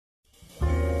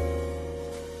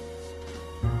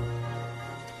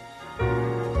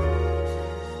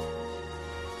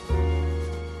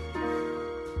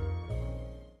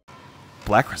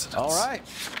Black residence. All right.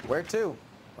 Where to?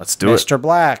 Let's do it. Mr.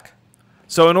 Black.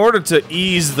 So in order to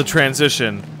ease the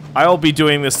transition, I'll be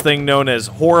doing this thing known as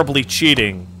horribly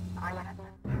cheating.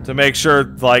 To make sure,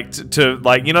 like,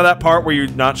 you know that part where you're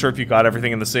not sure if you got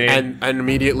everything in the scene? And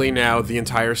immediately now, the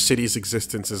entire city's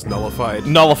existence is nullified.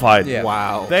 Nullified. Yeah.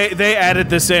 Wow. They added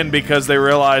this in because they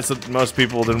realized that most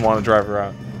people didn't want to drive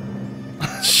around.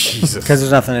 Jesus. Because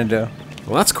there's nothing to do.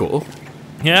 Well, that's cool.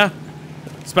 Yeah.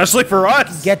 Especially for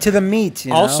us. Get to the meat,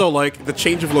 you know? Also, like, the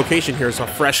change of location here is a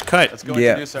fresh cut Let's go Yeah.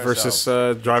 introduce ourselves.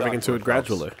 versus driving into it Folks,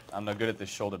 gradually. I'm no good at this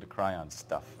shoulder to cry on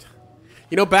stuff.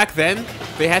 You know, back then,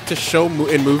 they had to show,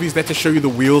 in movies, they had to show you the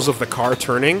wheels of the car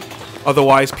turning.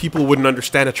 Otherwise, people wouldn't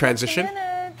understand a transition.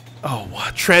 Oh,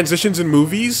 what? Transitions in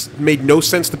movies made no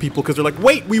sense to people because they're like,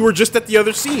 wait, we were just at the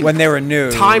other scene. When they were new.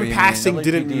 Time you mean. passing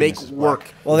didn't make work.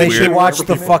 Well, they should Weird. watch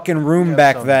the fucking room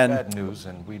back then. Bad news,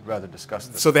 and we'd rather discuss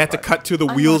this. So they had to cut to the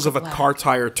wheels of a car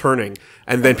tire turning,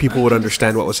 and then people would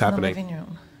understand what was In the happening. living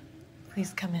room.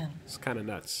 Please come in. It's kind of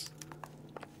nuts.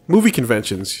 Movie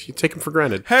conventions, you take them for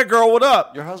granted. Hey, girl, what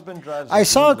up? Your husband drives. I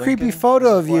saw a creepy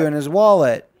photo of you in his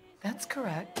wallet. That's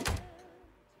correct.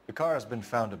 The car has been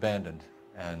found abandoned,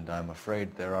 and I'm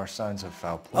afraid there are signs of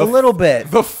foul A play. little bit.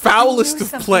 The foulest Knew of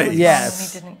something plays. was Yes. wrong when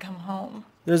he didn't come home.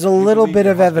 There's a We little believe bit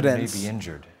your of husband evidence. May be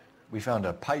injured. We found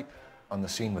a pipe on the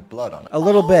scene with blood on it. A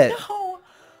little bit. No,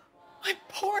 my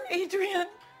poor Adrian.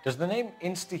 Does the name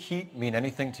Insta-Heat mean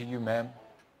anything to you, ma'am?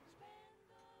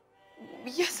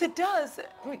 Yes, it does.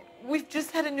 We've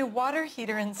just had a new water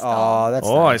heater installed. Oh, that's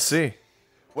Oh, I nice. see.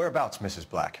 Whereabouts, Mrs.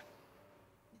 Black?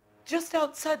 Just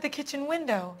outside the kitchen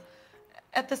window,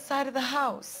 at the side of the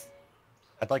house.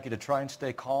 I'd like you to try and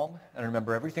stay calm and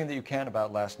remember everything that you can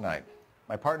about last night.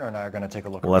 My partner and I are going to take a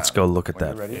look around. Let's go look at When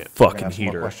that you're ready, we're fucking gonna have some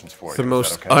more heater. questions for It's you. the Is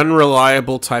most that okay?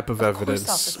 unreliable type of evidence,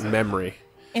 officer. memory.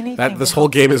 Anything That this to whole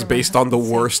help game is secure my based on the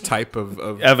husband's worst safety. type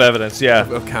of Evidence, yeah.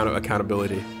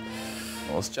 accountability.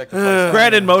 Well, let's check the place out.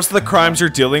 Granted, most of the crimes you're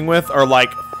dealing with are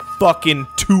like fucking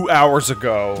 2 hours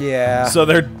ago. Yeah. So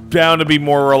they're bound to be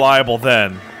more reliable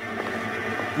then.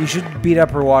 You should beat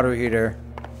up her water heater.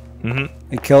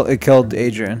 Mm-hmm. It killed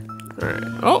Adrian. Alright.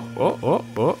 Oh.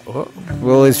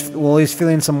 Willie's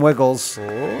feeling some wiggles.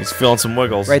 He's feeling some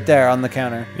wiggles. Right there on the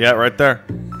counter. Yeah, right there.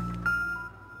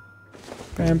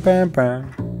 Bam, bam,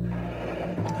 bam.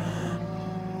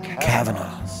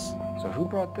 Kavanaugh's. So who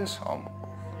brought this home?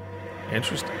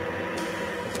 Interesting.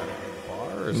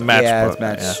 Bars. Matchbook.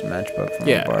 Yeah, it's matchbook from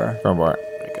Yeah. the bar. From bar.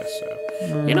 I guess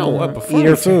so. You know what? Before Eat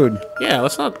her we food. Yeah,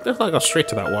 let's not go straight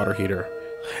to that water heater.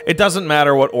 It doesn't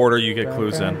matter what order you get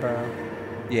clues in.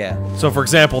 Yeah. So, for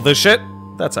example, this shit,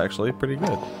 that's actually pretty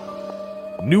good.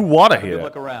 New water Good heater.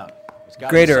 look around. There's gotta be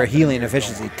Greater something healing here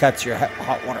efficiency cuts your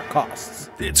hot water costs.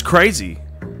 It's crazy.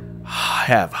 I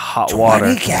have hot water.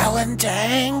 20-gallon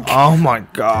tank. Oh my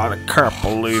god, I can't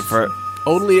believe it.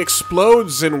 Only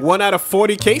explodes in 1 out of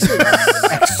 40 cases.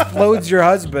 Explodes your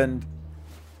husband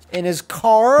in his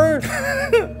car.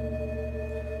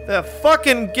 They're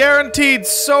fucking guaranteed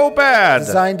so bad.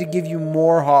 Designed to give you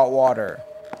more hot water.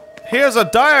 Here's a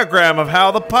diagram of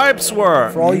how the pipes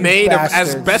work. For all you Made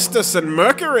bastards. of asbestos and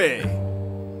mercury.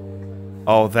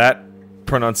 Oh, that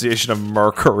pronunciation of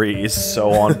mercury is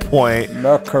so on point.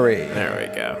 Mercury. There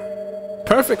we go.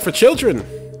 Perfect for children.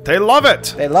 They love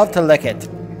it. They love to lick it.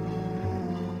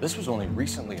 This was only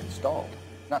recently installed,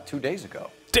 not 2 days ago.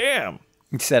 Damn.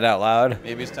 He said out loud.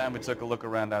 Maybe it's time we took a look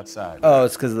around outside. Oh,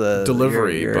 it's because the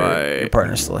Delivery by your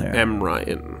partner's still here. M.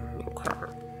 Ryan.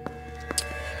 Okay.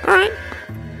 All right.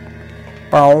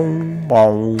 Boom,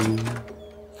 boom.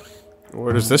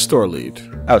 Where does this door lead?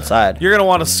 Outside. You're gonna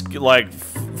want to like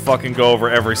fucking go over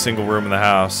every single room in the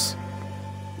house.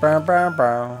 Bow, bow,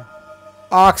 bow.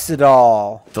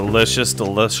 Oxidol. Delicious,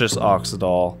 delicious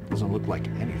Oxidol. Doesn't look like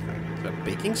anything. Is that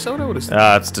baking soda? What is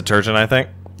that? It's detergent, I think.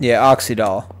 Yeah,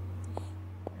 Oxidol.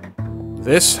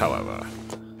 This, however,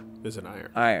 is an iron.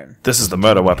 Iron. This is the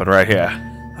murder weapon right here.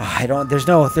 I don't. There's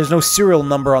no serial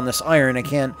number on this iron. I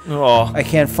Oh,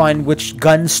 can't find which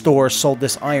gun store sold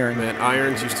this iron. Man,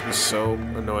 irons used to be so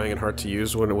annoying and hard to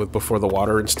use when it was before the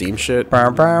water and steam shit.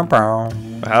 Bow, bow, bow.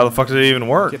 how the fuck did it even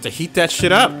work? You have to heat that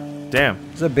shit up. Damn.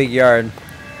 It's a big yard.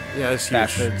 Yeah, it's huge.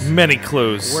 Bastards. Many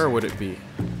clues. Where would it be?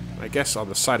 I guess on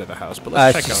the side of the house, but She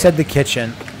let's check out. said the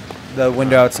kitchen. The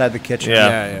window outside the kitchen.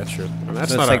 Yeah. Yeah, true. And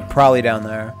that's So not it's like probably down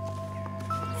there.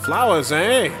 flowers,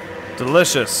 eh?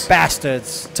 Delicious.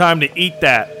 Bastards. Time to eat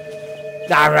that.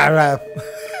 Rah, rah, rah.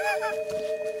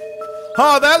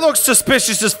 Oh, that looks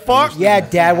suspicious as fuck. Yeah,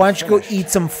 Dad, why don't you go eat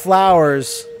some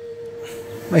flowers?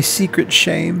 My secret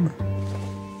shame.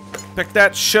 Pick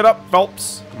that shit up,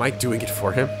 Phelps. Am I doing it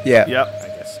for him? Yeah. Yep. I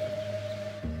guess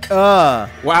so.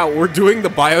 Wow, we're doing the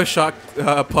Bioshock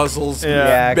puzzles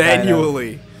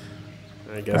manually.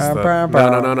 I guess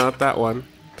no, not that one.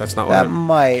 That's not that what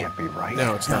might Can't be right.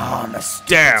 No, it's not.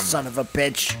 Damn. Son of a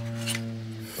bitch.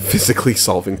 Physically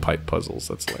solving pipe puzzles.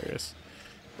 That's hilarious.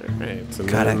 Alright, so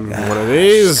Gotta- one of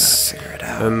these. Gotta figure it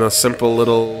out. And a simple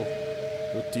little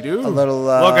whoop-de-doo. A little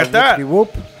Look at that.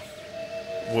 whoop.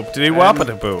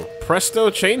 Whoop-de-whoop-de-boo. Presto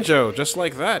changeo, just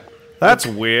like that. That's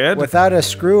weird. Without a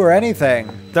screw or anything.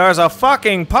 There's a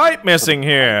fucking pipe missing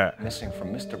here. Missing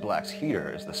from Mr. Black's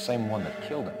heater is the same one that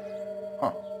killed him.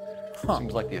 Huh.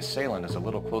 Seems like the assailant is a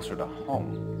little closer to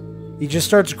home. He just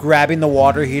starts grabbing the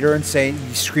water heater and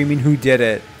screaming who did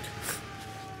it.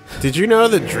 Did you know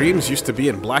that dreams used to be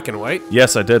in black and white?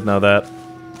 Yes, I did know that.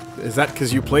 Is that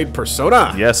because you played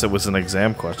Persona? Yes, it was an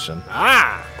exam question.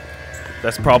 Ah!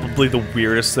 That's probably the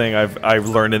weirdest thing I've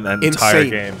learned in that entire Insane.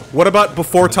 game. What about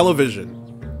before television?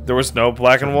 There was no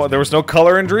black and white. There was no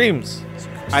color in Dreams.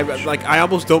 I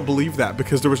almost don't believe that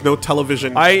because there was no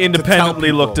television. I to tell independently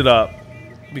people. looked it up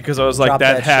because I was like, Drop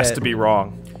that that has shit. to be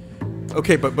wrong.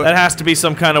 Okay, but That has to be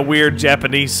some kind of weird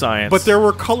Japanese science. but there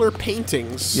were color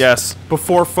paintings. Yes.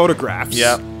 Before photographs.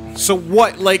 Yeah. So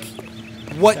what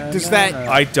does that?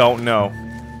 I don't know.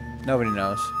 Nobody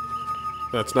knows.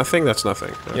 That's nothing. That's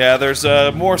nothing. Yeah, there's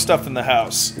more stuff in the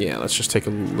house. Yeah, let's just take a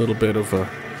little bit of a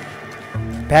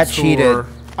Pat cheated. tour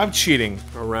I'm cheating.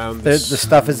 around The this.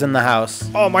 stuff is in the house.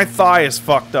 Oh, my thigh is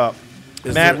fucked up.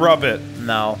 Matt, there- rub it.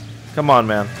 No. Come on,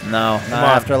 man. No. Not on.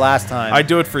 after last time. I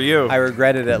do it for you. I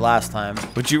regretted it last time.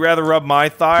 Would you rather rub my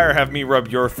thigh or have me rub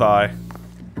your thigh?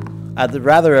 I'd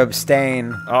rather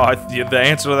abstain. Oh, the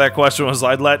answer to that question was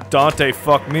I'd let Dante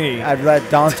fuck me. I'd let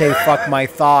Dante fuck my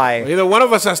thigh. Either one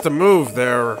of us has to move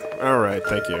there. All right,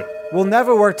 thank you. We'll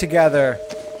never work together.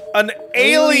 An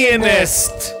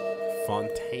alienist!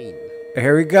 Fontaine.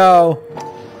 Here we go.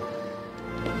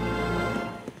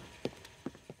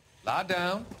 Lie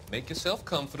down, make yourself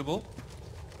comfortable.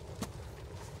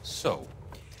 So,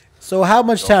 So how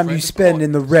much time do you spend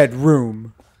in the red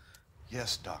room?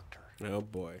 Yes, Doctor. Oh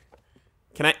boy.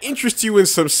 Can I interest you in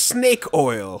some snake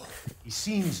oil? he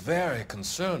seems very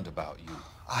concerned about you.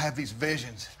 I have these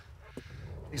visions.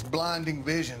 These blinding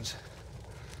visions.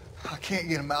 I can't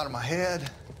get them out of my head.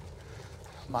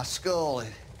 My skull, it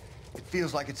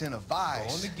feels like it's in a I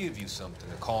want vice. to give you something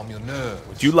to calm your nerves.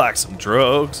 Would you like some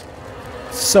drugs?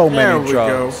 So There many we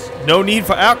drugs. go. No need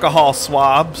for alcohol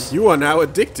swabs. You are now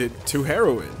addicted to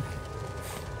heroin.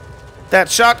 That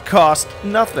shot cost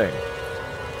nothing.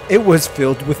 It was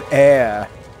filled with air.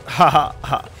 Ha ha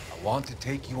ha. I want to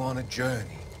take you on a journey.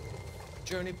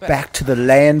 Journey Back to the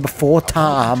land before I want you to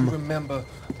time. remember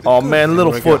the Oh good man, things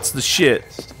Littlefoot's the shit.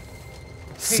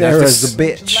 Sarah's this- a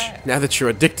bitch. Now that you're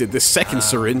addicted, this second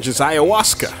syringe is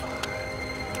ayahuasca.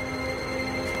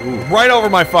 Right over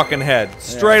my fucking head.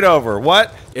 Straight over.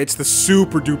 What? It's the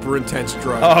super duper intense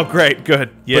drug. Oh, great. Good.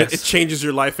 But Yes. it changes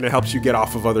your life and it helps you get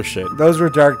off of other shit. Those were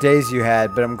dark days you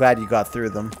had, but I'm glad you got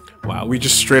through them. Wow, we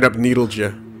just straight up needled you.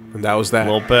 And that was that.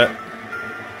 A little bit.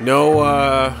 No,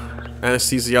 not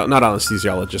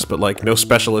anesthesiologist, but like no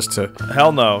specialist to...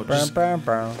 Hell no. Brum, Just brum,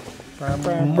 brum. Brum,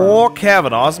 brum, more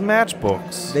Kavanaugh's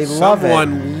matchbooks. They love it.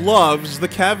 Someone loves the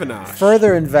Kavanaugh.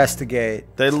 Further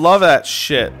investigate. They love that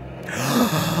shit.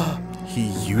 He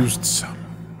used some.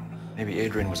 Maybe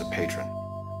Adrian was a patron.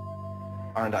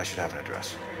 R&I should have an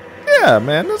address. Yeah,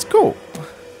 man. That's cool.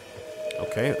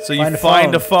 Okay. So you Find a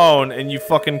find a phone. phone and you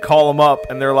fucking call them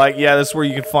up and they're like, yeah, this is where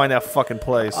you can find that fucking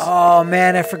place. Oh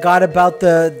man, I forgot about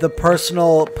the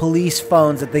personal police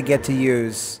phones that they get to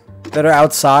use that are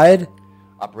outside.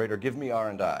 Operator, give me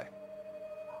R&I.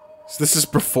 So this is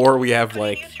before we have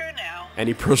like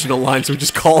any personal lines. We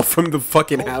just call from the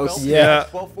fucking house. Yeah.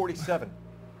 1247.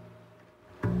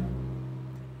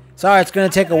 Sorry, it's gonna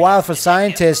take a while for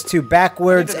scientists to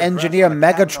backwards engineer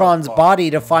Megatron's body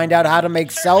to find out how to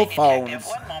make cell phones.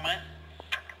 One moment.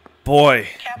 Boy.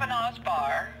 Kavanaugh's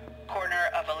Bar, corner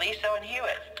of Aliso and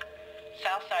Hewitt,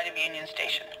 south side of Union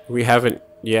Station. We haven't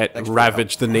yet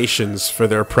ravaged the nations for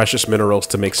their precious minerals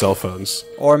to make cell phones.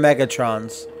 Or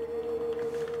Megatrons.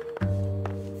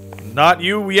 Not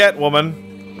you yet,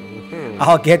 woman.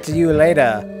 I'll get to you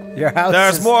later. Your house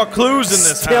There's is more clues in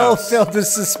this still house. filled with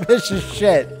suspicious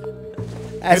shit.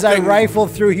 As Good I thing- rifle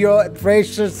through your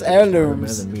precious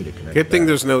heirlooms, Good thing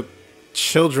there's no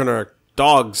children or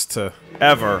dogs to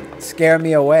Ever. scare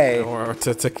me away. or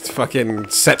to fucking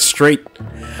set straight.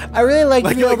 I really like,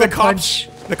 Like, you know, like the the cops.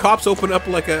 The cops open up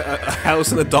like a house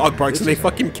and the dog barks and they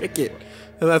fucking kick it,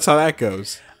 and that's how that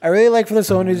goes. I really like for this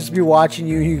owner to just be watching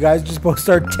you. You guys just both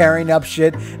start tearing up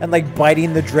shit and like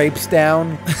biting the drapes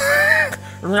down.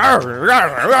 The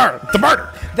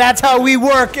murder. That's how we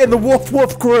work in the Woof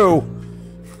Woof crew.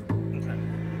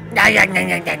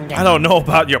 I don't know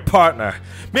about your partner.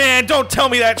 Man, don't tell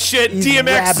me that shit. He's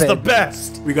DMX is the rabid.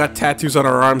 best. We got tattoos on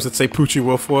our arms that say Poochie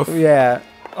Woof Woof. Yeah,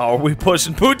 Oh, are we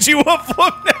pushing Poochie Woof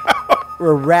Woof now?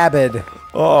 we're rabid.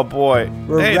 Oh, boy.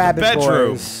 We're hey, the rabid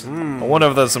bedroom. boys. I wonder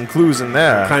if there's some clues in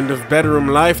there. What kind of bedroom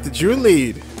life did you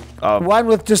lead? One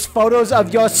with just photos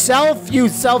of yourself, you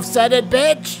self-centered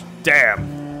bitch. Damn.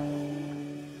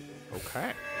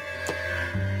 Okay.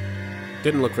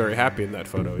 Didn't look very happy in that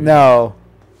photo. either. No.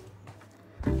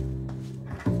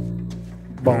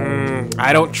 Boom.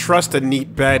 I don't trust a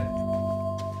neat bed.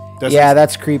 There's Yeah,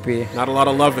 that's creepy. not a lot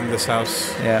of love in this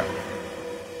house. Yeah.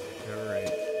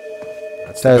 Alright.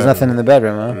 That's So the there's nothing in the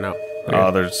bedroom, huh? No. Oh,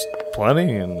 there's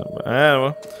plenty. And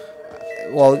well,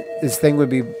 Well, this thing would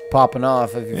be popping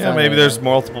off if you yeah, found maybe it. there's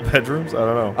multiple bedrooms. I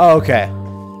don't know. Oh, okay.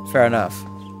 Fair enough.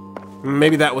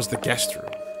 Maybe that was the guest room.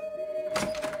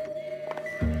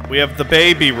 We have the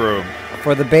baby room.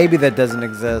 For the baby that doesn't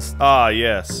exist. Ah,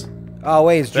 yes. Oh,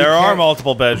 wait, it's Drew There are Carey-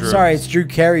 multiple bedrooms. Sorry, it's Drew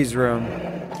Carey's room.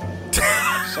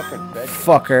 Separate bedrooms.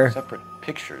 Fucker. Separate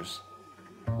pictures.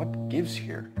 What gives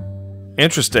here?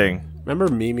 Interesting. Remember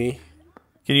Mimi?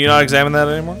 Can you not examine that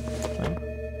anymore?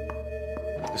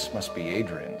 This must be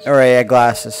Adrian's. Alright, yeah,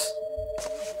 glasses.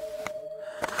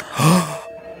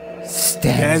 Stenzel.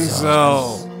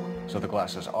 Denzel. So the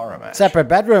glasses are a match. Separate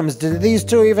bedrooms. Did these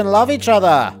two even love each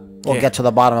other? We'll Yeah. get to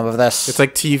the bottom of this. It's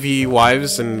like TV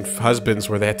wives and husbands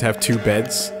where they had to have two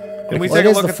beds. Can we Well, take it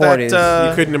a is look the at that? 40s.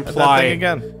 You couldn't at that imply thing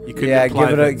again. You couldn't Yeah,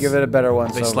 imply that give it a better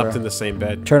one. they slept in the same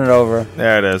bed. Turn it over.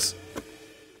 There it is.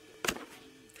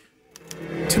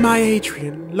 To my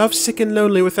Adrian, lovesick and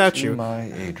lonely without you.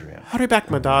 My Adrian. Hurry back,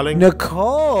 my darling.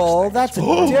 Nicole, that's a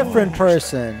different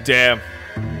person. Damn.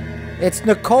 It's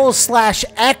Nicole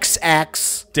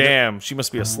 /XX. Damn. She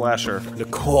must be a slasher.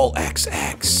 Nicole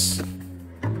XX.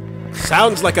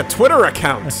 Sounds like a Twitter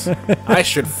account. I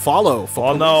should follow.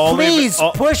 Oh no! Only Please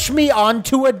oh, push me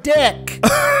onto a dick.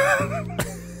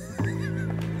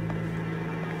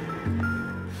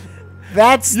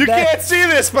 That's you that- can't see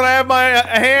this, but I have my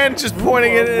hand just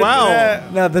pointing it. Wow.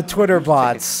 No, the Twitter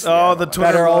bots. Oh, the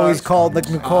Twitter that are always bots. called the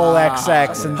Nicole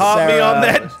XX and Hop Sarah. me on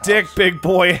that dick, big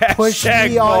boy. Push Hashtag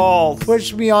me on. balls.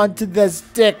 Push me onto this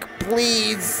dick,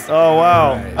 please. Oh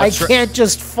wow! I can't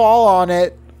just fall on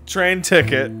it. Train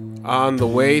ticket On the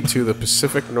way to the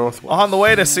Pacific Northwest. on the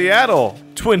way to Seattle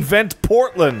to invent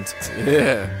Portland.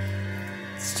 Yeah.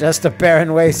 It's just a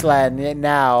barren wasteland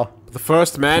now. The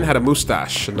first man had a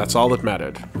mustache, and that's all that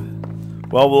mattered.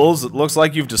 Well, Wolves, it looks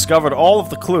like you've discovered all of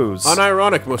the clues.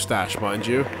 Unironic mustache, mind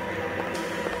you.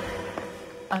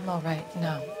 I'm all right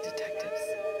now, detectives.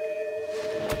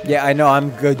 Yeah, I know.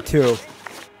 I'm good too.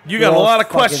 You got a Well, lot of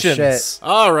fucking questions. shit.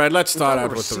 All right, let's start We out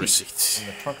found a with the receipt receipt.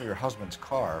 in the trunk of your husband's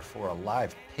car for a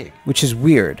live pig. Which is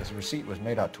weird. This receipt was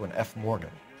made out to an F.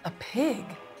 Morgan. A pig?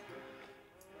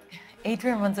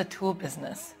 Adrian runs a tool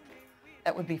business.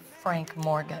 That would be Frank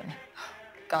Morgan.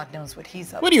 God knows what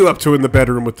he's up What are you up to in the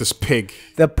bedroom with this pig?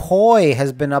 The poi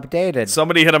has been updated.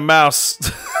 Somebody hit a mouse.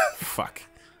 Fuck.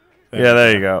 Yeah,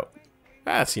 there you go.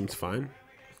 That seems fine.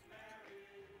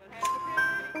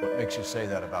 What makes you say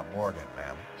that about Morgan,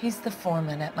 ma'am? He's the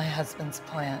foreman at my husband's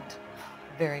plant.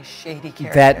 Very shady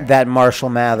character. That Marshall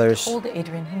Mathers. Told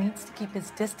Adrian he needs to keep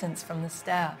his distance from the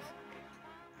staff.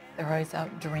 They're always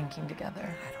out drinking together.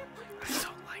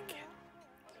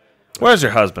 Where's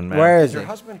your husband, man? Where Did is your he?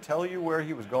 husband tell you where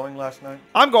he was going last night?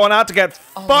 I'm going out to get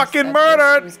All he fucking said was He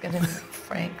murdered. was gonna meet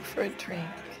Frank for a drink.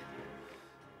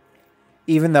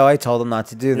 Even though I told him not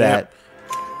to do that.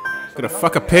 Gonna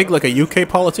fuck a pig like a UK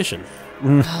politician.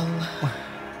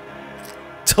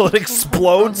 Till it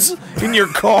explodes in your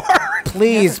car.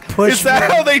 Please push Is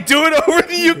that how they do it over in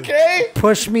the UK?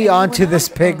 push me And onto when this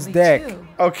I'm pig's lonely, dick. too.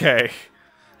 Okay.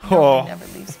 He Oh. never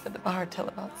leaves for the bar till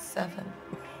about 7.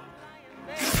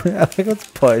 Let's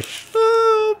push.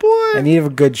 Oh boy. I need a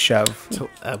good shove. Till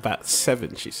about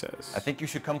 7, she says. I think you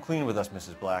should come clean with us,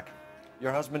 Mrs. Black.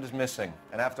 Your husband is missing,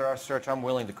 and after our search, I'm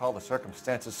willing to call the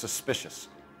circumstances suspicious.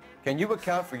 Can you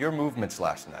account for your movements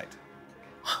last night?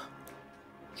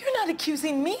 You're not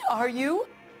accusing me, are you?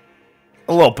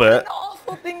 A little bit. An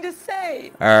awful thing to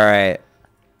say. All right.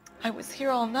 I was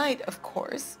here all night, of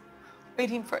course,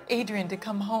 waiting for Adrian to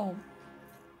come home.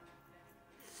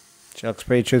 She looks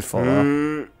pretty truthful,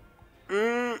 though.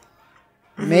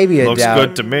 Maybe a Looks doubt.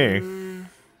 good to me.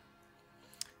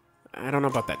 I don't know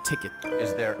about that ticket.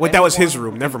 Is there Wait, that was his anyone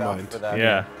room, who never can vouch mind. for that?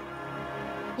 Yeah.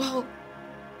 Well,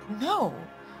 no.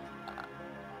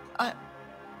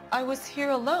 I was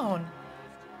here alone.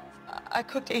 I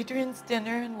cooked Adrian's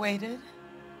dinner and waited.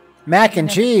 Mac He and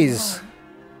never came cheese.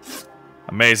 home.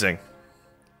 Amazing.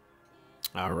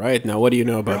 All right, now what do you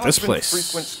know about this place?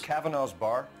 Frequents Kavanaugh's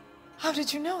bar. How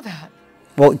did you know that?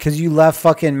 Well, because you left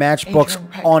fucking matchbooks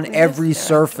on every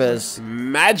surface.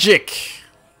 Magic!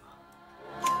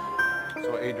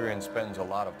 So Adrian spends a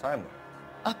lot of time there.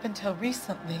 Up until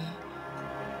recently,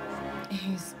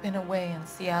 he's been away in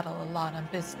Seattle a lot on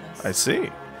business. I see.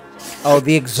 Oh,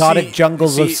 the exotic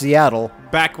jungles of Seattle.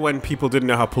 Back when people didn't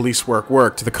know how police work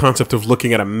worked, the concept of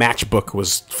looking at a matchbook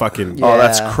was fucking Oh,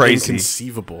 that's crazy.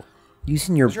 inconceivable.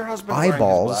 Using your Was your husband wearing his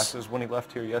eyeballs. glasses when he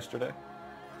left here yesterday?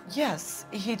 Yes,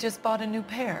 he just bought a new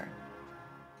pair.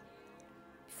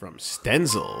 From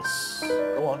Stenzels.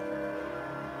 Go on.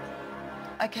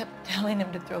 I kept telling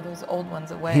him to throw those old ones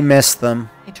away. He missed them.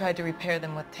 He tried to repair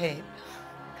them with tape.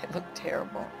 They looked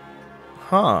terrible.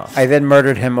 Huh. I then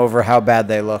murdered him over how bad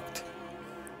they looked.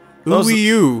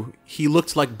 Ooh, he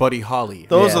looked like Buddy Holly.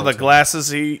 Those are the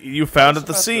glasses you found at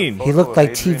the scene. He looked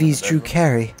like TV's Drew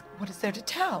Carey. What is there to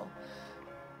tell?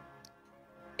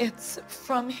 It's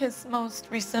from his most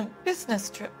recent business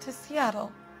trip to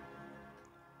Seattle.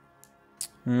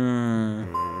 You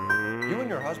and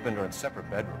your husband are in separate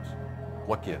bedrooms.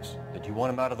 What gives? Did you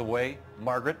want him out of the way,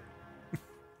 Margaret?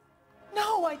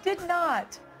 No, I did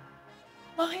not.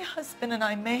 My husband and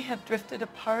I may have drifted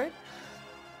apart,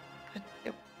 but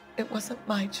it wasn't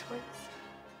my choice.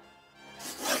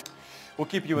 We'll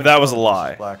keep you in That was a Mrs.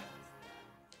 lie. Black.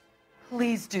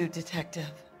 Please do, Detective.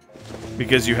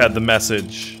 Because you had the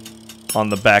message on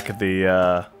the back of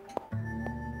the,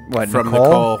 What, From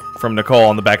Nicole? from Nicole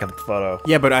on the back of the photo.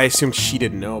 Yeah, but I assumed she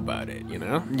didn't know about it, you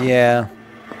know? Yeah.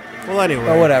 Well, anyway.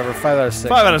 But whatever, 5 out of 6.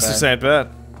 5 out of 6 ain't bad.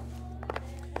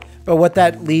 But what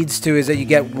that leads to is that you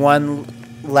get one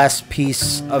less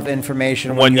piece of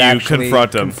information When you actually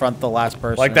confront him. confront the last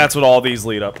person. Like, that's what all these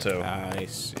lead up to. I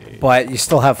see. But you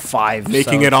still have 5.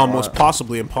 Making so it almost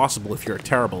possibly impossible if you're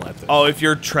terrible at this. Oh, if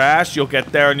you're trash, you'll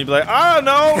get there and you'll be like, I don't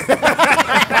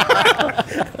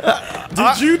know.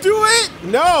 Did you do it?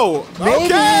 No. Maybe.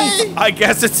 Okay. I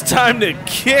guess it's time to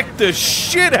kick the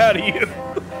shit out of you.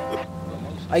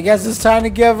 I guess it's time to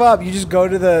give up. You just go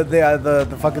to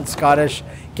the fucking Scottish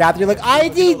captain. You're like, I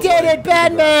did it,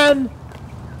 Batman.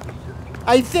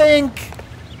 I think.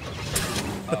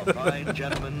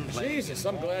 Jesus,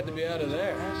 I'm glad to be out of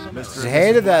there. Just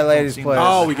hated that lady's place.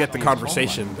 Oh, we get the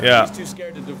conversation. Yeah. He's too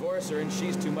scared to divorce her, and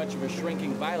she's too much of a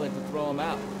shrinking violet to throw him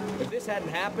out. If this hadn't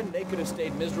happened, they could have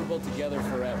stayed miserable together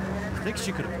forever. Think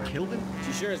she could have killed him?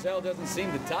 She sure as hell doesn't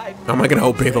seem the type. Am I gonna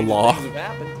obey the law? Things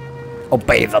have happened.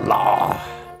 Obey the law.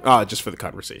 Just for the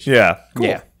conversation. Yeah. Cool.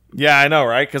 Yeah. Yeah, I know,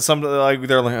 right? Because some like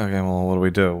they're like, okay, well, what do we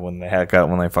do when they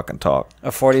fucking talk? A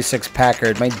 46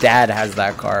 Packard. My dad has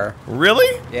that car.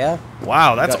 Really? Yeah.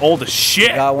 Wow, that's old as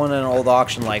shit. Got one in an old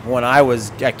auction like when I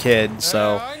was a kid.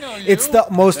 So it's the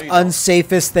most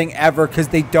unsafest thing ever because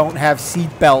they don't have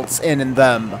seat belts in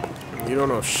them. You don't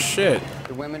know shit.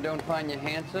 The women don't find you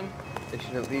handsome. They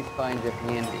should at least find you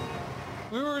handy.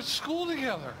 We were at school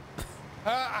together.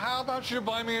 How about you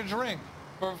buy me a drink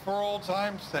for old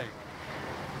time's sake?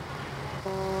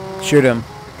 Shoot him.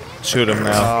 Shoot him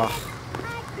now.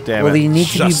 Damn Well, it. you need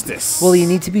Justice. to be. Well, you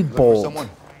need to be bold.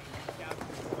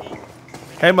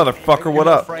 Hey, motherfucker, what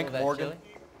up? Frank Morgan?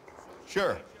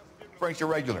 Sure. Frank's your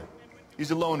regular.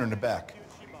 He's a loner in the back.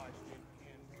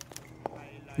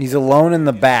 He's alone in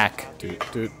the back. Hey,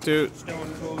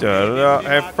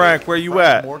 Frank, where you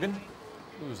at? Morgan?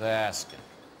 Who's asking?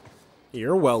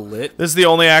 You're well lit. This is the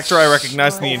only actor I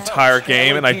recognize in the entire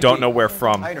game, and I don't know where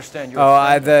from.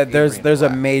 There's a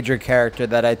major character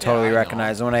that I totally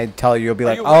recognize. And when I tell you, you'll be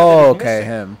like, oh, okay,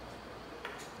 him.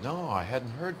 No, I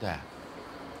hadn't heard that.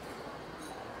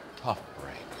 Tough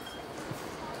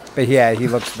break. But yeah, he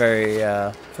looks very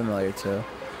familiar too.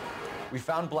 We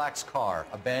found Black's car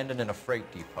abandoned in a freight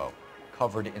depot,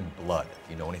 covered in blood.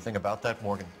 Do you know anything about that,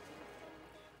 Morgan?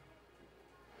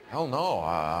 Hell no.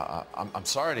 I'm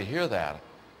sorry to hear that.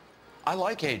 I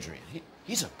like Adrian.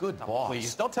 He's a good boss.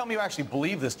 Please, don't tell me you actually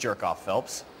believe this jerk-off,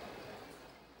 Phelps.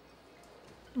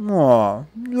 Aww.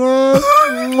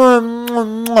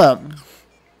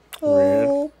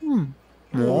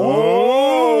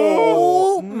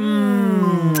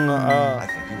 I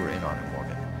think you were in on it,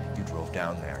 Morgan. You drove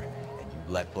down there, and you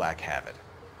let Black have it.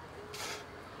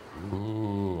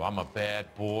 Ooh, I'm a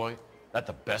bad boy. That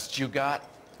the best you got?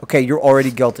 Okay, you're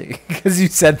already guilty because you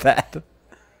said that.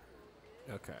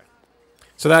 Okay.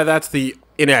 So that's the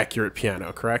inaccurate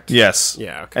piano, correct? Yes.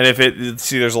 Yeah. Okay. And if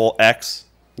see, there's a little X.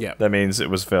 Yeah. That means it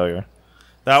was failure.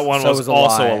 That one So it was was a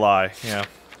also lie. a lie. Yeah.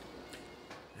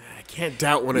 I can't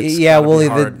doubt when it's Yeah, gotta well, be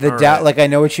hard. the All doubt, right. like I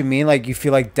know what you mean. Like you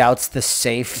feel like doubt's the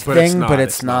safe But thing, but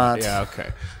it's not. Yeah. Okay.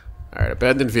 All right,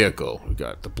 abandoned vehicle. We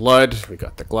got the blood. We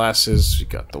got the glasses. We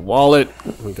got the wallet.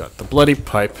 We got the bloody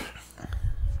pipe.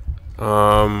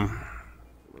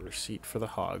 Receipt for the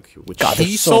hog, which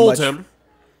he sold him.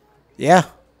 Yeah.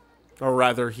 Or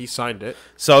rather, he signed it.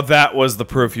 So that was the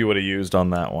proof you would have used on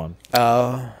that one.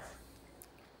 Oh.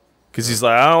 Because he's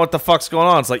like, I don't know what the fuck's going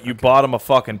on. It's like, you bought him a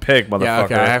fucking pig, motherfucker. Yeah,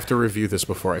 okay, I have to review this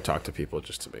before I talk to people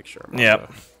just to make sure.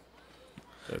 Yep.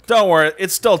 Don't worry,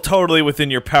 it's still totally within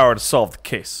your power to solve the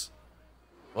case.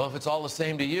 Well, if it's all the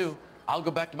same to you, I'll go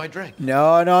back to my drink.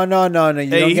 No. You don't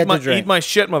get to drink. Eat my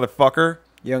shit, motherfucker.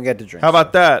 You don't get to drink. How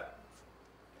about that?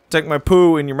 Take my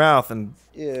poo in your mouth and...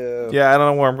 Ew. Yeah, I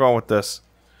don't know where I'm going with this.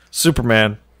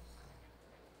 Superman.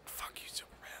 Fuck you,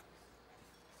 Superman.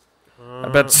 I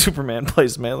bet Superman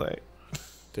plays Melee.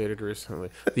 Dated recently.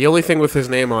 The only thing with his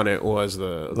name on it was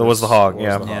the hog. The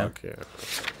yeah. hog, yeah.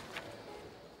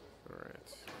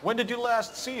 When did you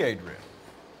last see Adrian?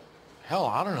 Hell,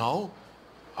 I don't know.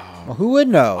 Well, who would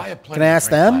know? Can I ask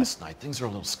them? Last night. Things are a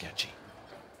little sketchy.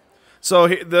 So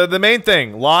the main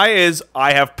thing, lie is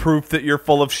I have proof that you're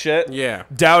full of shit. Yeah.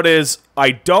 Doubt is I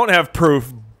don't have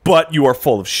proof, but you are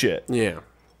full of shit. Yeah.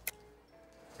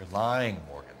 You're lying,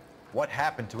 Morgan. What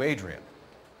happened to Adrian?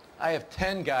 I have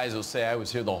 10 guys who say I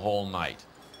was here the whole night.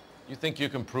 You think you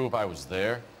can prove I was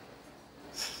there?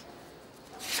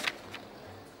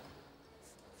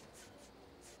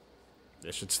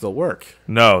 It should still work.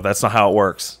 No, that's not how it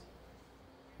works.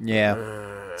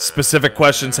 Yeah. Specific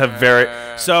questions have very...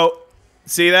 So,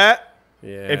 see that?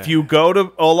 Yeah. If you go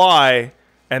to a lie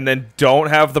and then don't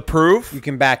have the proof... You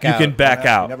can back out. You can back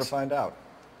out. You never find out.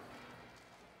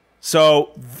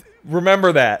 So,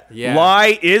 remember that. Yeah.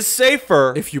 Lie is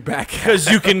safer... If you back out. Because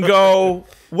you can go...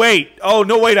 Wait. Oh,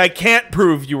 no, wait. I can't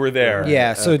prove you were there.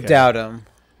 Yeah, so doubt him.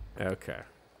 Okay.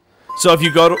 So, if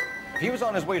you go to... If he was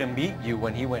on his way to meet you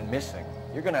when he went missing,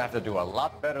 you're going to have to do a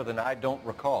lot better than I don't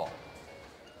recall.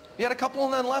 He had a couple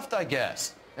and then left, I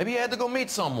guess. Maybe he had to go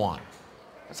meet someone.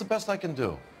 That's the best I can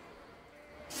do.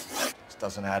 This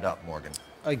doesn't add up, Morgan.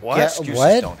 What? Excuses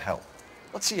What? don't help.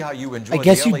 Let's see how you enjoy I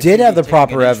guess you did have the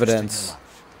proper evidence.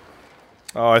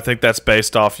 Oh, I think that's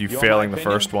based off you You want failing my the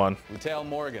opinion? first one. Lieutenant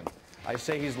Morgan, I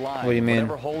say he's lying. What do you mean?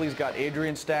 Whatever hole he's got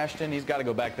Adrian stashed in, he's got to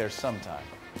go back there sometime.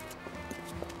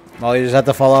 Well, you just have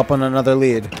to follow up on another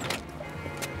lead.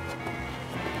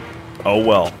 Oh,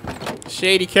 well.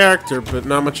 Shady character, but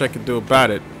not much I can do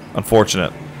about it.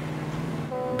 Unfortunate.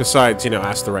 Besides,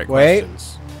 ask the right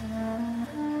questions.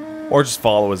 Or just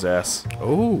follow his ass.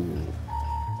 Ooh.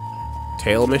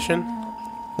 Tail mission?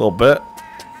 A little bit.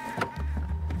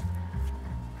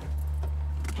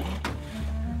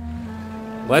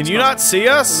 Can you not see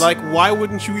us? Like, why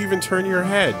wouldn't you even turn your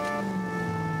head?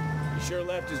 He sure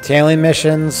left his Tailing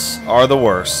missions are the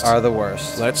worst.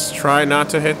 Let's try not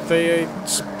to hit the,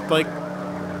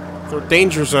 the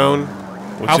danger zone.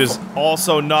 Which is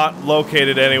also not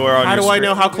located anywhere on your How do I screen.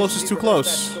 know how close is too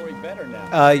close?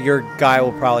 Your guy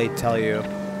will probably tell you.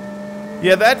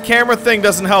 Yeah, that camera thing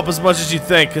doesn't help as much as you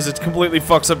think, because it completely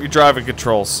fucks up your driving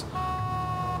controls.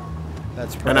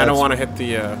 That's And I don't want to hit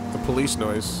the police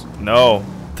noise. No.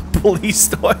 The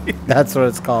police noise. That's what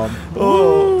it's called.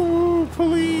 Oh,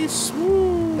 police.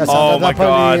 Ooh. That's Oh not my the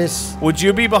god. police. Would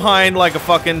you be behind like a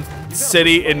fucking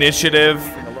city initiative?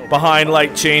 Behind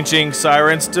like changing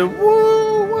sirens to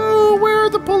woo woo, where are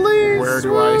the police? Where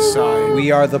do I sign?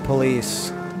 We are the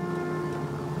police.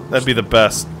 That'd be the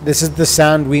best. This is the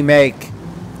sound we make.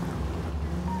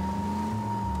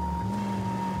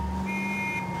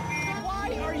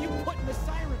 Why are you putting the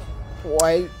siren on?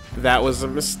 Why? That was a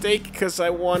mistake because I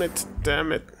wanted to,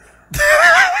 damn it.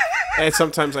 And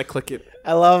sometimes I click it.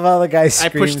 I love how the guy I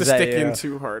screams push the stick at you. in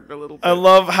too hard a little bit. I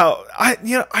love how I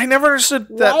never understood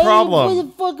that problem. Why the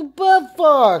fucking butt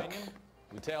fuck?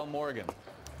 Lieutenant Morgan,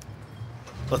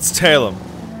 Let's tail him.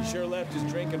 he sure left his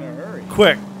drink in a hurry.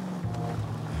 Quick.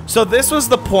 So this was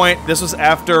the point. This was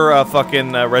after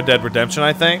fucking Red Dead Redemption,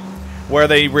 I think, where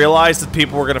they realized that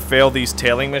people were gonna fail these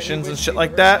tailing missions and shit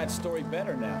like that. Story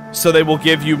better now. So they will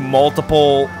give you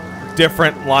multiple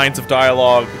different lines of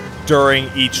dialogue during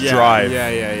each drive.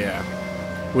 Yeah.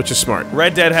 Which is smart.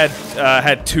 Red Dead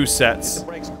had 2 sets.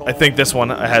 I think this one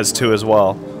has 2 as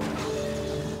well.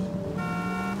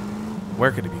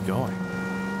 Where could it be going?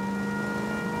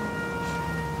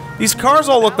 These cars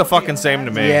all look the fucking same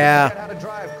to me. Yeah.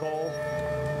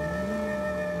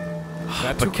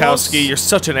 Bukowski, you're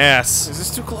such an ass. Is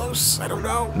this too close? I don't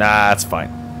know. Nah, that's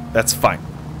fine. That's fine.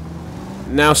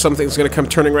 Now something's gonna come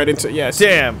turning right into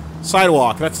Damn.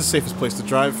 Sidewalk. That's the safest place to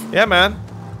drive. Yeah, man.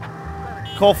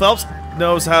 Cole Phelps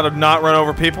knows how to not run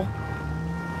over people.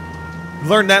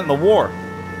 Learned that in the war.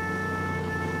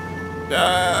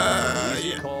 Yeah.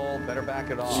 better back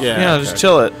it off. Yeah, just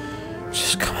chill it.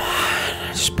 Just come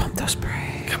on. Just pump those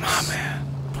brakes. Come on, man.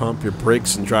 Pump your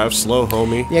brakes and drive slow,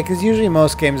 homie. Yeah, because usually in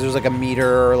most games there's like a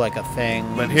meter or like a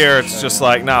thing. But here it's just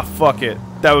like, nah, fuck it.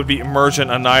 That would be immersion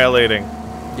annihilating.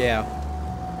 Yeah.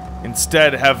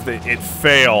 Instead, have it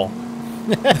fail.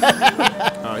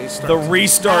 The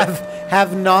restart.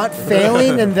 Have not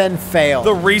failing and then fail.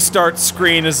 The restart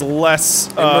screen is less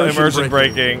immersion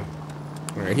breaking.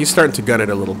 Alright, he's starting to gun it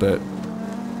a little bit.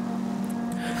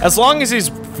 As long as he's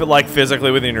like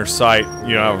physically within your sight,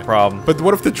 you don't have a problem. But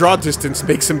what if the draw distance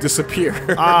makes him disappear?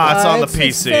 It's on the PC.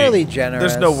 It's fairly generous.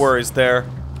 There's no worries there.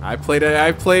 I played you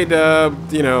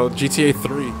know, GTA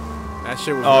 3. That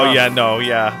shit was rough. Yeah, no,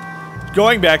 yeah.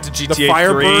 Going back to GTA the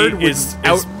Firebird 3 is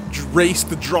outrace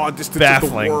the draw distance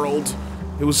baffling. of the world.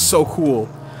 It was so cool.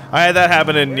 I had that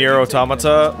happen in Nier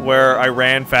Automata, where I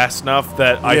ran fast enough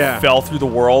that I fell through the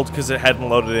world because it hadn't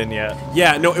loaded in yet.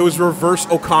 Yeah, no, it was reverse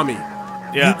Okami.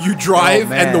 Yeah, you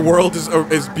drive and the world is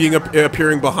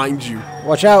appearing behind you.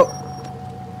 Watch out!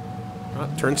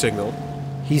 Turn signal.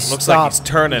 Looks like he's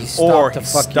turning or he's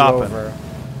stopping.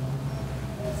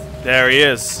 There he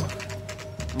is.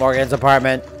 Morgan's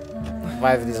apartment.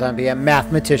 5:57 p.m.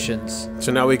 Mathematicians.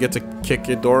 So now we get to kick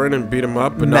your door in and beat him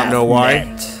up, but not know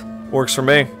why. Works for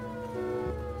me.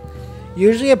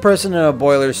 Usually a person in a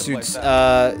boiler suit's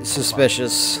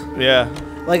suspicious. Yeah.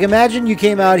 Like, imagine you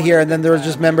came out here and then there was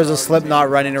just members of Slipknot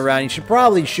running around. You should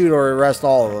probably shoot or arrest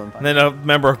all of them. And then a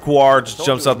member of Guar just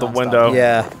jumps out the window.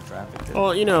 Yeah.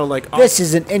 Well, you know, like... This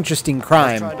is an interesting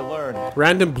crime.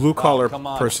 Random blue-collar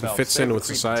person fits in with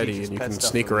society, and you can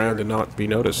sneak around and not be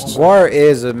noticed. Guar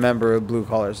is a member of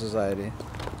blue-collar society.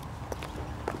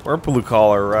 We're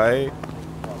blue-collar, right?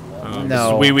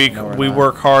 No. We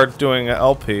work hard doing an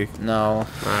LP. No.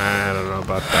 I don't know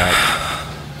about that.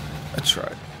 That's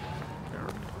right.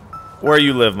 Where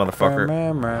you live,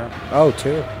 motherfucker. Oh, 2.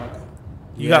 Okay.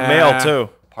 You got mail, too.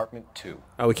 Apartment 2.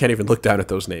 Oh, we can't even look down at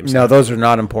those names. No, those are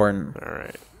not important.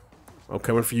 Alright. I'm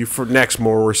coming for you for next,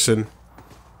 Morrison.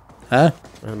 Huh?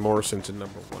 And Morrison's in #1.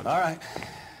 Alright.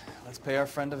 Let's pay our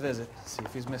friend a visit. See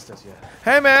if he's missed us yet.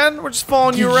 Hey, man. We're just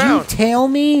following you around. Did you tail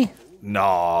me?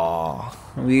 No.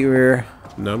 We were...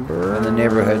 in the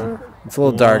neighborhood. It's a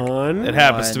little dark. It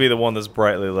happens to be the one that's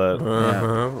brightly lit.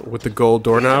 With the gold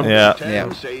doorknob? Yeah.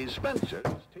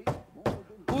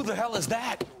 Who the hell is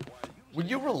that? Will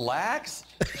you relax?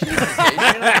 Jesus,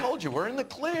 Adrian, I told you, we're in the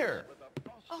clear.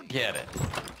 I'll get it.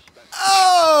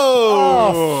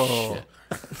 Oh!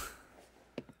 Shit.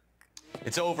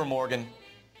 It's over, Morgan.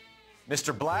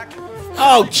 Mr. Black?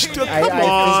 Oh, come on! I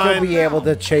think he'll be able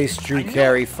to chase Drew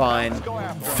Carey fine.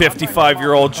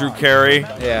 55-year-old Drew Carey.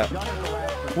 Yeah.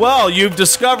 Well, you've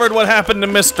discovered what happened to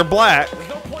Mr. Black.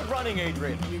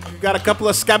 You got a couple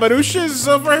of scabarouches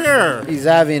over here. He's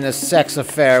having a sex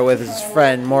affair with his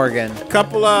friend Morgan.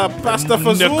 Couple of pasta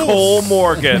fazools. Nicole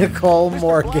Morgan. Nicole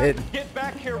Morgan. Get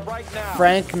back here right now.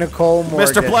 Frank Nicole Morgan.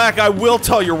 Mr. Black, I will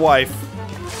tell your wife.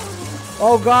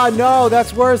 Oh God, no!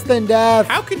 That's worse than death.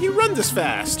 How can he run this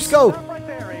fast? Just go.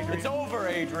 It's over,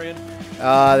 Adrian.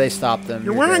 They stopped him.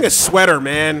 You're wearing a sweater,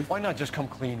 man. Why not just come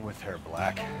clean with her,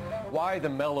 Black? Why the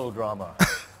melodrama?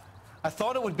 I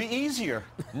thought it would be easier.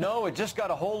 No, it just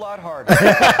got a whole lot harder.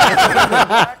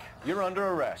 Black, you're under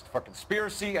arrest for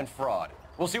conspiracy and fraud.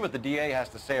 We'll see what the DA has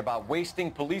to say about wasting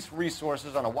police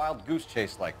resources on a wild goose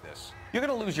chase like this. You're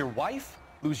gonna lose your wife,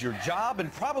 lose your job,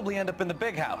 and probably end up in the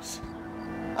big house.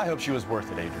 I hope she was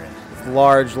worth it, Adrian.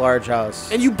 Large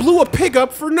house. And you blew a pig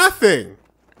up for nothing.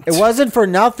 It wasn't for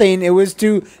nothing. It was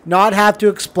to not have to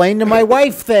explain to my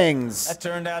wife things. That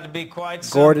turned out to be quite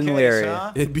Gordon some Leary. case,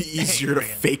 huh? It'd be easier to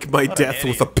fake my death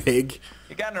with a pig.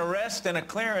 You got an arrest and a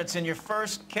clearance in your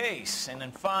first case, and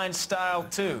in fine style,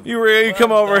 too. You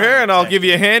come over here and I'll give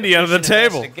you a handy under the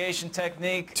table. Investigation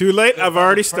technique. Too late, I've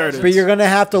already started. But you're going to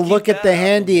have to look at the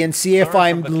handy and see if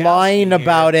I'm lying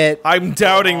about it. I'm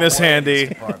doubting this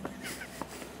handy.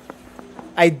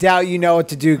 I doubt you know what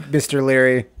to do, Mr.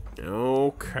 Leary.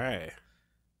 Okay.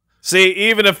 See,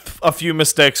 even if a few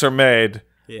mistakes are made,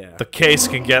 the case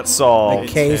can get solved.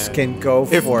 The case can go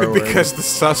forward. Because the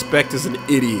suspect is an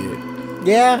idiot.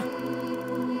 Yeah.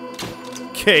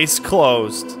 Case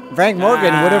closed. Frank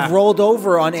Morgan would have rolled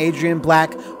over on Adrian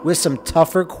Black with some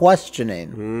tougher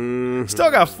questioning.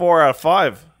 Still got 4 out of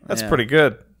 5. That's pretty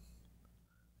good.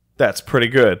 That's pretty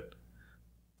good.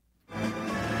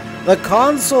 The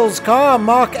consul's car,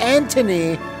 Mark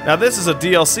Antony. Now this is a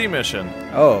DLC mission.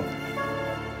 Oh.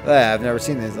 Yeah, I've never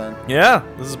seen these then. Yeah,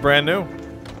 this is brand new.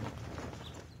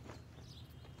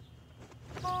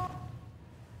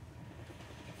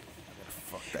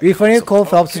 It'd be funny if Cole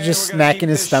Phelps is just smacking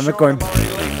his stomach going...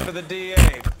 For the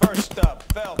DA. First up,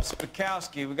 Phelps.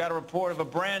 Murkowski. We got a report of a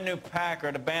brand new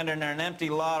Packard abandoned in an empty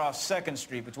lot off 2nd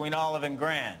Street between Olive and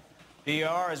Grand.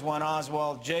 PR is one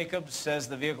Oswald Jacobs says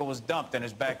the vehicle was dumped in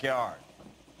his backyard.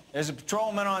 There's a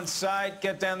patrolman on site.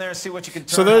 Get down there and see what you can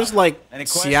turn So there's out. like Any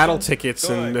Seattle questions? tickets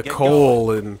Good, and get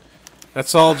Nicole and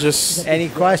that's all just. Any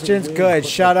questions? Good.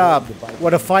 Shut up.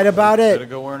 Want to fight about Better it?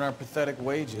 go earn our pathetic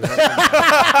wages.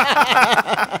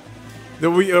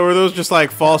 Were those just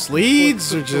like false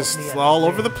leads or just all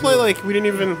over the place? Like we didn't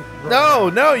even.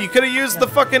 No, you could have used the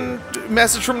fucking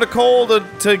message from Nicole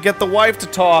to get the wife to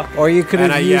talk. Or you could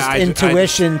have used I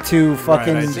intuition to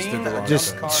fucking Right, I just did the wrong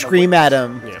just thing. scream at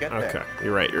him. Yeah, okay.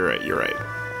 You're right. Alright.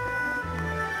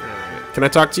 Can I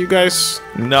talk to you guys?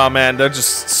 No, man, they're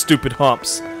just stupid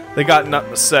humps. They got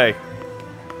nothing to say.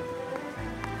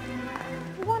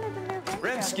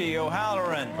 Rinsky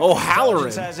O'Halloran.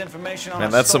 O'Halloran. Has information on Man,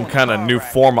 a that's some stolen kind of car new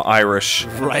wreck. form of Irish.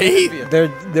 Right?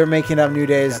 They're making up new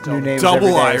names Double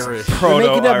every day. Irish. They're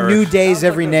making up new days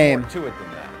every name. To it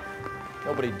than that.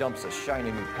 Nobody dumps a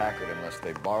shiny new Packard unless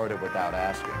they borrowed it without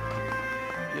asking.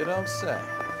 You don't say.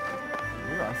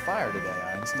 You're on fire today,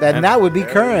 Einstein. Then that would be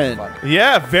current.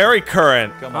 Yeah, very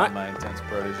current. Come on, my intense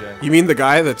protege. You mean the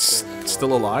guy that's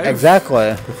still alive?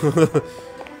 Exactly.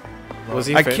 Was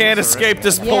he I famous can't already? escape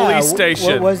this Yeah, police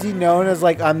station. was he known as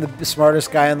like I'm the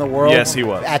smartest guy in the world? Yes, he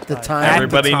was. At the time.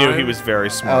 Everybody knew he was very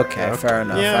smart. Okay, fair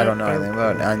enough. Yeah. I don't know anything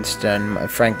about Einstein,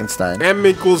 Frankenstein. M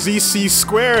equals EC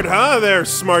squared, huh? There,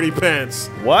 smarty pants.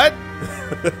 What?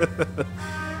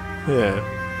 Yeah.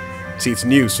 See, it's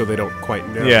new, so they don't quite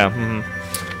know. Yeah.